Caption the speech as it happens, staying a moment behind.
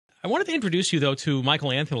I wanted to introduce you, though, to Pastor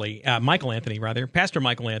Michael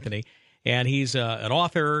Anthony, and he's an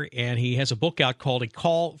author, and he has a book out called A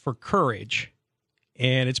Call for Courage,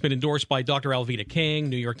 and it's been endorsed by Dr. Alveda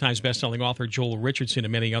King, New York Times bestselling author Joel Richardson,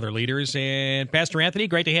 and many other leaders. And Pastor Anthony,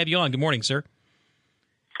 great to have you on. Good morning, sir.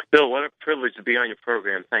 Bill, what a privilege to be on your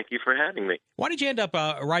program. Thank you for having me. Why did you end up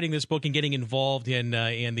writing this book and getting involved in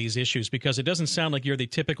these issues? Because it doesn't sound like you're the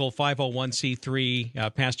typical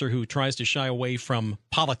 501c3 pastor who tries to shy away from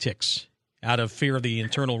politics out of fear of the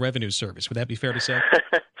Internal Revenue Service. Would that be fair to say?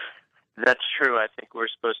 That's true. I think we're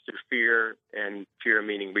supposed to fear, and fear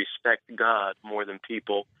meaning respect God more than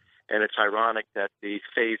people. And it's ironic that the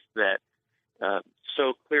faith that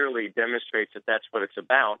so clearly demonstrates that that's what it's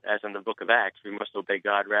about, as in the book of Acts, we must obey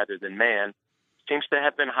God rather than man, seems to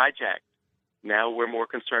have been hijacked. Now we're more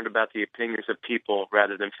concerned about the opinions of people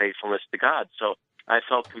rather than faithfulness to God. So I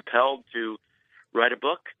felt compelled to write a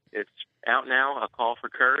book. It's out now, A Call for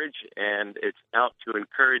Courage, and it's out to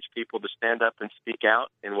encourage people to stand up and speak out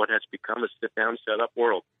in what has become a sit-down, shut-up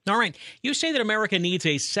world. All right. You say that America needs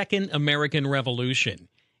a second American Revolution.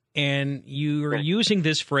 And you're using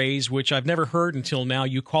this phrase, which I've never heard until now.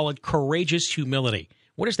 You call it courageous humility.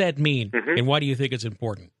 What does that mean, and why do you think it's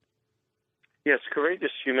important? Yes,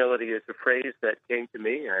 courageous humility is a phrase that came to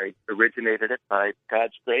me. I originated it by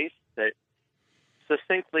God's grace that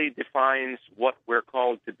succinctly defines what we're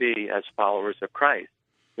called to be as followers of Christ.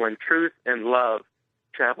 When truth and love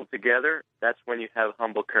travel together, that's when you have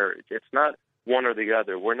humble courage. It's not one or the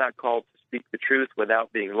other. We're not called to speak the truth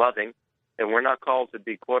without being loving. And we're not called to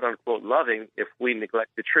be, quote-unquote, loving if we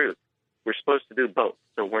neglect the truth. We're supposed to do both.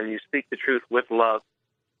 So when you speak the truth with love,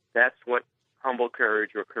 that's what humble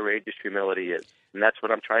courage or courageous humility is. And that's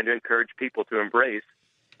what I'm trying to encourage people to embrace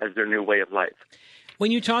as their new way of life.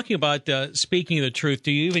 When you're talking about speaking the truth,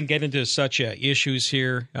 do you even get into such issues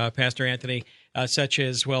here, Pastor Anthony, such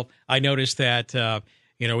as, well, I noticed that,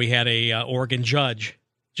 we had a Oregon judge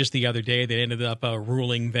just the other day that ended up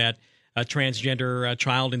ruling that a transgender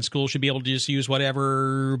child in school should be able to just use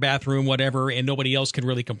whatever bathroom, whatever, and nobody else can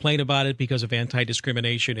really complain about it because of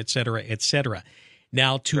anti-discrimination, et cetera, et cetera.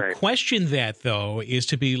 Now, to question that, though, is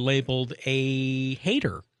to be labeled a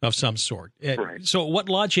hater of some sort. So what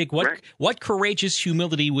logic, what courageous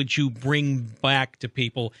humility would you bring back to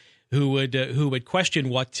people who would question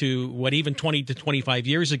what even 20 to 25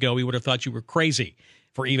 years ago we would have thought you were crazy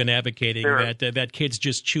for even advocating that kids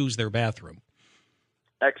just choose their bathroom?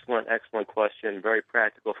 Excellent question. Very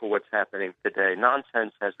practical for what's happening today.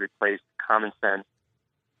 Nonsense has replaced common sense.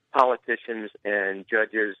 Politicians and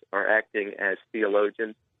judges are acting as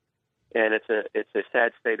theologians, and it's a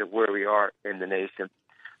sad state of where we are in the nation.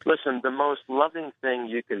 Listen, the most loving thing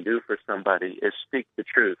you can do for somebody is speak the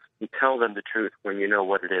truth and tell them the truth when you know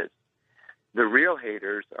what it is. The real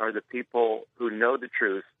haters are the people who know the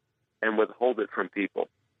truth and withhold it from people.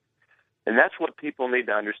 And that's what people need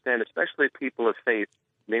to understand, especially people of faith.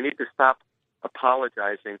 They need to stop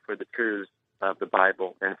apologizing for the truths of the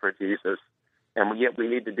Bible and for Jesus. And yet we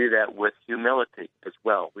need to do that with humility as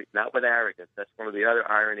well, not with arrogance. That's one of the other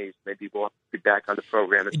ironies. Maybe we'll be back on the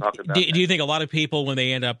program and talk about that. Do you think a lot of people, when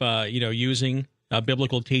they end up using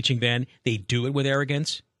biblical teaching, then they do it with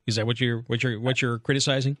arrogance? Is that what you're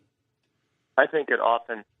criticizing? I think it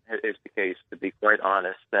often is the case, to be quite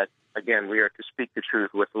honest, that, again, we are to speak the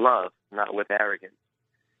truth with love, not with arrogance.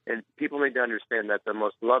 And people need to understand that the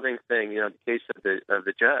most loving thing, in the case of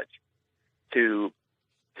the judge, to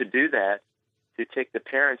do that, to take the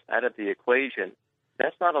parents out of the equation,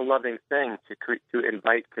 that's not a loving thing to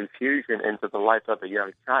invite confusion into the life of a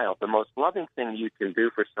young child. The most loving thing you can do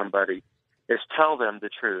for somebody is tell them the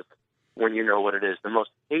truth when you know what it is. The most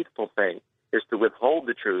hateful thing is to withhold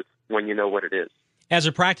the truth when you know what it is. As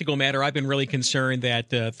a practical matter, I've been really concerned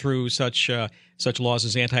that through such laws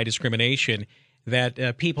as anti-discrimination,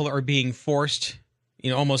 that people are being forced,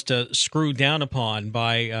 almost screwed down upon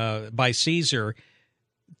by Caesar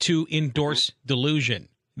to endorse delusion.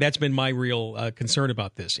 That's been my real concern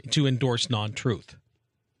about this, to endorse non-truth.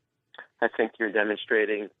 I think you're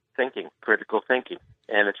demonstrating critical thinking,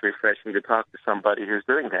 and it's refreshing to talk to somebody who's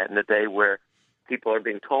doing that in a day where people are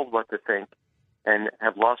being told what to think and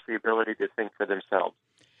have lost the ability to think for themselves.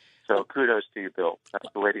 So kudos to you, Bill. That's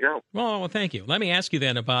the way to go. Well, thank you. Let me ask you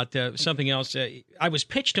then about something else. I was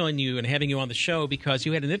pitched on you and having you on the show because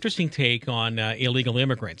you had an interesting take on illegal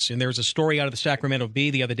immigrants. And there was a story out of the Sacramento Bee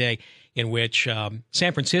the other day in which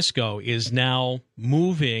San Francisco is now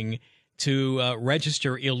moving to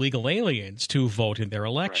register illegal aliens to vote in their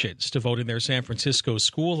elections, to vote in their San Francisco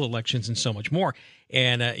school elections, and so much more.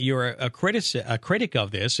 And you're a critic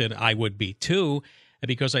of this, and I would be too.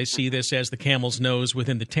 because I see this as the camel's nose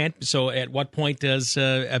within the tent. So at what point does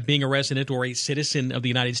being a resident or a citizen of the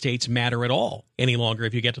United States matter at all any longer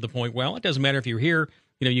if you get to the point, well, it doesn't matter if you're here,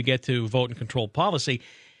 you get to vote and control policy.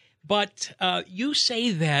 But you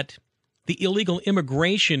say that the illegal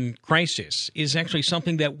immigration crisis is actually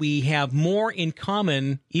something that we have more in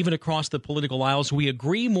common, even across the political aisles. We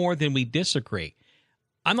agree more than we disagree.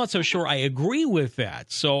 I'm not so sure I agree with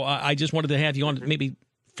that. So I just wanted to have you on to maybe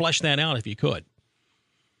flesh that out if you could.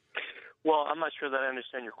 Well, I'm not sure that I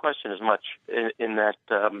understand your question as much in that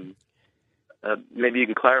maybe you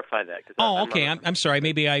can clarify that. Okay. I'm sorry.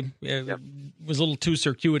 Maybe I was a little too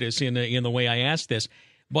circuitous in the way I asked this.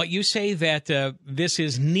 But you say that this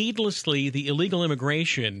is needlessly, the illegal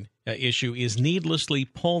immigration issue is needlessly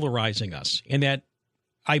polarizing us, and that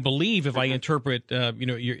I believe, if I interpret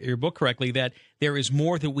your book correctly, that there is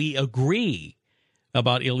more that we agree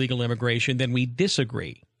about illegal immigration than we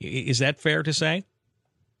disagree. Is that fair to say?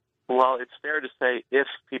 Well, it's fair to say if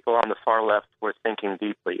people on the far left were thinking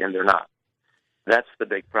deeply, and they're not. That's the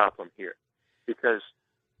big problem here, because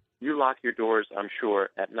you lock your doors, I'm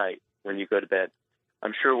sure, at night when you go to bed.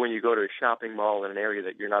 I'm sure when you go to a shopping mall in an area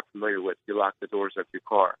that you're not familiar with, you lock the doors of your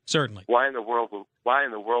car. Certainly. Why in the world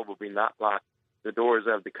will we not lock the doors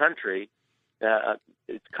of the country?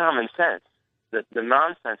 It's common sense. The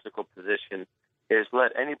nonsensical position is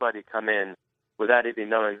let anybody come in without even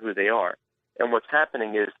knowing who they are. And what's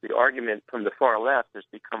happening is the argument from the far left has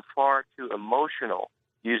become far too emotional,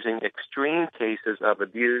 using extreme cases of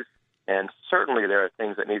abuse, and certainly there are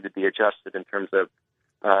things that need to be adjusted in terms of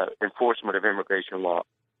enforcement of immigration law.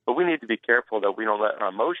 But we need to be careful that we don't let our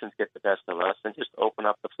emotions get the best of us and just open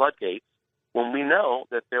up the floodgates when we know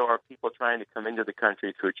that there are people trying to come into the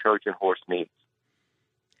country through Trojan horse means.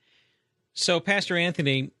 So, Pastor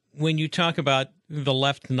Anthony, when you talk about the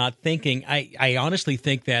left not thinking, I honestly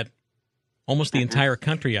think that almost the entire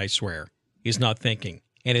country, I swear, is not thinking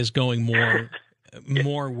and is going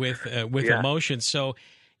more with emotion. So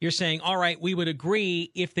you're saying, all right, we would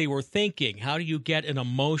agree if they were thinking. How do you get an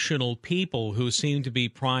emotional people who seem to be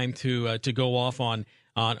primed to go off on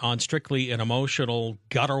strictly an emotional,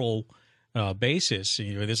 guttural basis?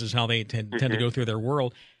 This is how they tend to go through their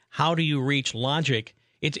world. How do you reach logic?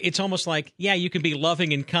 It's almost like, you can be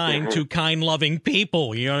loving and kind to kind, loving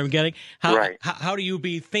people. You know what I'm getting? How do you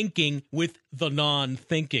be thinking with the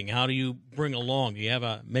non-thinking? How do you bring along? Do you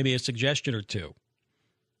have maybe a suggestion or two?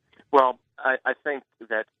 Well, I think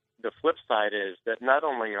that the flip side is that not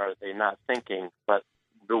only are they not thinking, but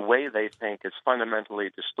the way they think is fundamentally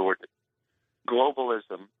distorted.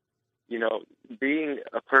 Globalism, being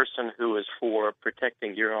a person who is for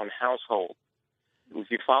protecting your own household, if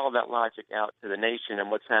you follow that logic out to the nation and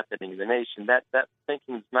what's happening in the nation, that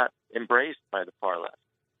thinking is not embraced by the far left.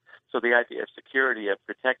 So the idea of security, of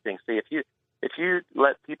protecting, if you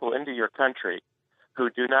let people into your country who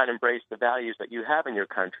do not embrace the values that you have in your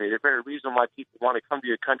country, the very reason why people want to come to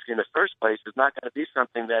your country in the first place is not going to be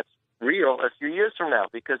something that's real a few years from now,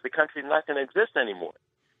 because the country is not going to exist anymore.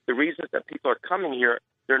 The reasons that people are coming here,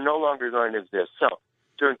 they're no longer going to exist. So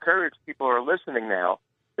to encourage people who are listening now,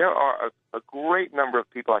 there are a great number of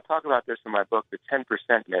people. I talk about this in my book, The 10%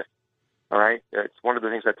 Myth. All right? It's one of the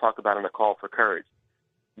things I talk about in the Call for Courage.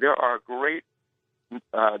 There are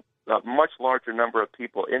a much larger number of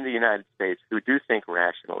people in the United States who do think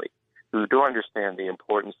rationally, who do understand the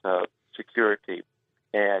importance of security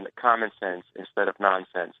and common sense instead of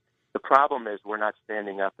nonsense. The problem is we're not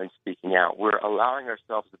standing up and speaking out. We're allowing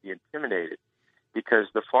ourselves to be intimidated because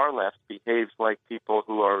the far left behaves like people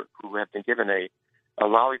who have been given a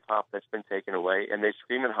lollipop that's been taken away, and they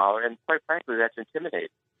scream and holler, and quite frankly, that's intimidating.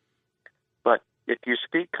 But if you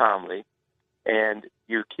speak calmly and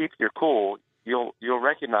you keep your cool, you'll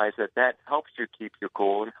recognize that helps you keep your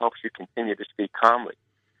cool and helps you continue to speak calmly.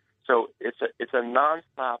 So it's a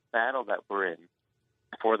nonstop battle that we're in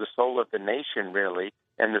for the soul of the nation, really,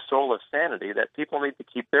 and the soul of sanity, that people need to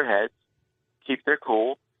keep their heads, keep their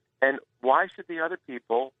cool. And why should the other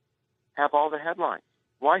people have all the headlines?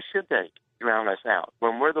 Why should they drown us out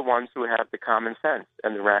when we're the ones who have the common sense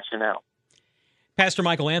and the rationale? Pastor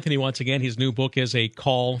Michael Anthony, once again, his new book is A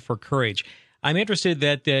Call for Courage. I'm interested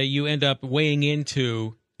that you end up weighing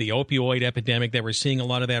into the opioid epidemic, that we're seeing a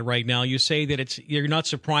lot of that right now. You say that you're not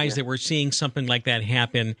surprised that we're seeing something like that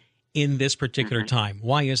happen in this particular time.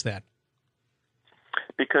 Why is that?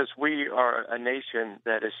 Because we are a nation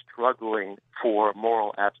that is struggling for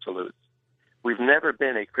moral absolutes. We've never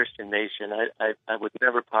been a Christian nation. I would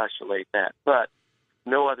never postulate that. But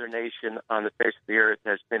no other nation on the face of the earth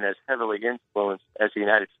has been as heavily influenced as the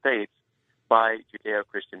United States by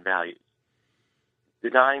Judeo-Christian values.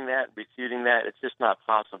 Denying that, refuting that, it's just not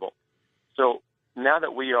possible. So now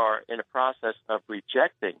that we are in a process of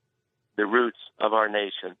rejecting the roots of our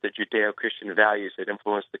nation, the Judeo-Christian values that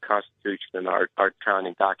influence the Constitution and our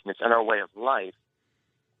founding documents and our way of life,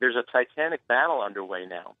 there's a titanic battle underway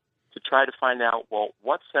now to try to find out, well,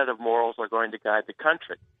 what set of morals are going to guide the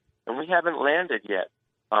country? And we haven't landed yet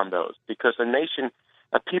on those, because a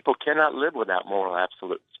people cannot live without moral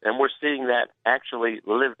absolutes. And we're seeing that actually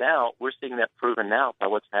lived out. We're seeing that proven out by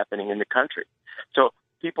what's happening in the country. So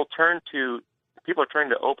people are turning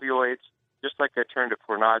to opioids, just like they turn to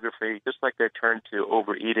pornography, just like they turn to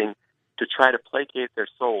overeating, to try to placate their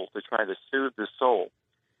soul, to try to soothe the soul.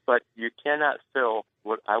 But you cannot fill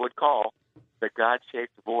what I would call the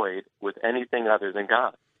God-shaped void with anything other than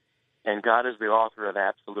God. And God is the author of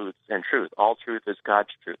absolutes and truth. All truth is God's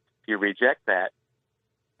truth. If you reject that,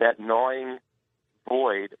 that gnawing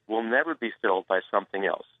void will never be filled by something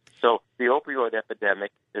else. So the opioid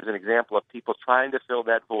epidemic is an example of people trying to fill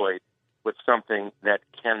that void with something that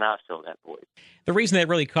cannot fill that void. The reason that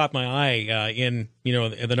really caught my eye in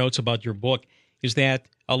the notes about your book is that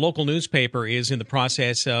a local newspaper is in the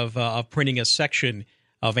process of printing a section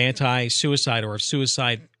of anti-suicide or of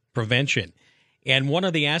suicide prevention. And one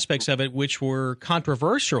of the aspects of it which was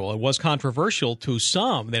controversial to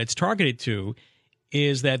some that it's targeted to,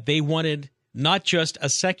 is that they wanted not just a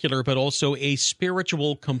secular but also a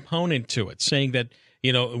spiritual component to it, saying that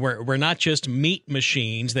we're not just meat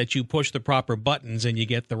machines that you push the proper buttons and you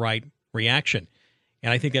get the right reaction.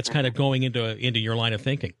 And I think that's kind of going into your line of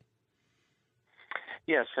thinking.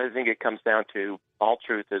 Yes, I think it comes down to all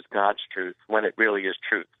truth is God's truth when it really is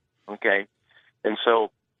truth, okay? And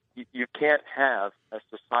so you can't have a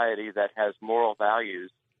society that has moral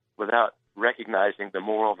values without recognizing the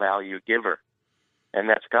moral value giver, and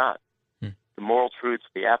that's God. The moral truths,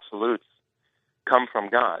 the absolutes, come from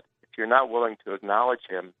God. If you're not willing to acknowledge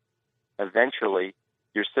him, eventually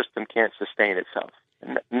your system can't sustain itself.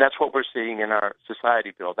 And that's what we're seeing in our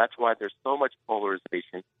society, Bill. That's why there's so much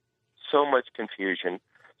polarization, so much confusion,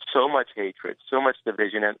 so much hatred, so much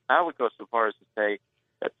division. And I would go so far as to say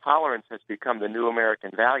that tolerance has become the new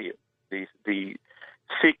American value, the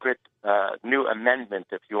secret new amendment,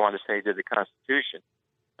 if you want to say, to the Constitution.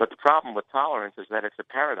 But the problem with tolerance is that it's a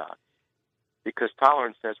paradox, because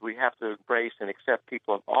tolerance says we have to embrace and accept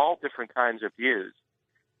people of all different kinds of views.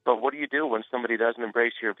 But what do you do when somebody doesn't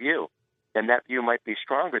embrace your view? And that view might be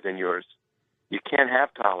stronger than yours. You can't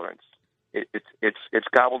have tolerance. It's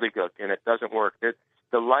gobbledygook, and it doesn't work.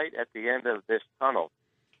 The light at the end of this tunnel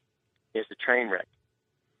is a train wreck.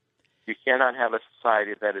 You cannot have a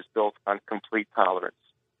society that is built on complete tolerance.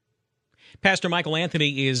 Pastor Michael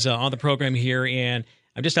Anthony is on the program here, and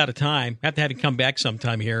I'm just out of time. I have to have you come back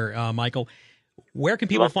sometime here, Michael. Where can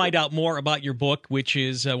people find out more about your book, which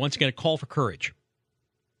is, once again, A Call for Courage?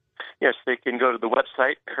 Yes, they can go to the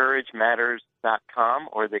website, CourageMatters.com,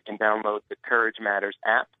 or they can download the Courage Matters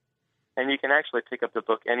app. And you can actually pick up the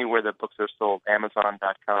book anywhere that books are sold,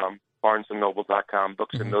 Amazon.com, BarnesandNoble.com,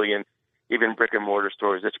 Books A Million, even brick-and-mortar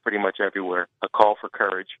stores. It's pretty much everywhere. A Call for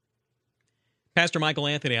Courage. Pastor Michael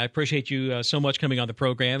Anthony, I appreciate you so much coming on the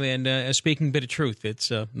program and speaking a bit of truth. It's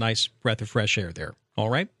a nice breath of fresh air there. All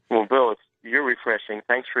right? Well, Bill, you're refreshing.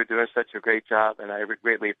 Thanks for doing such a great job, and I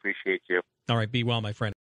greatly appreciate you. All right. Be well, my friend.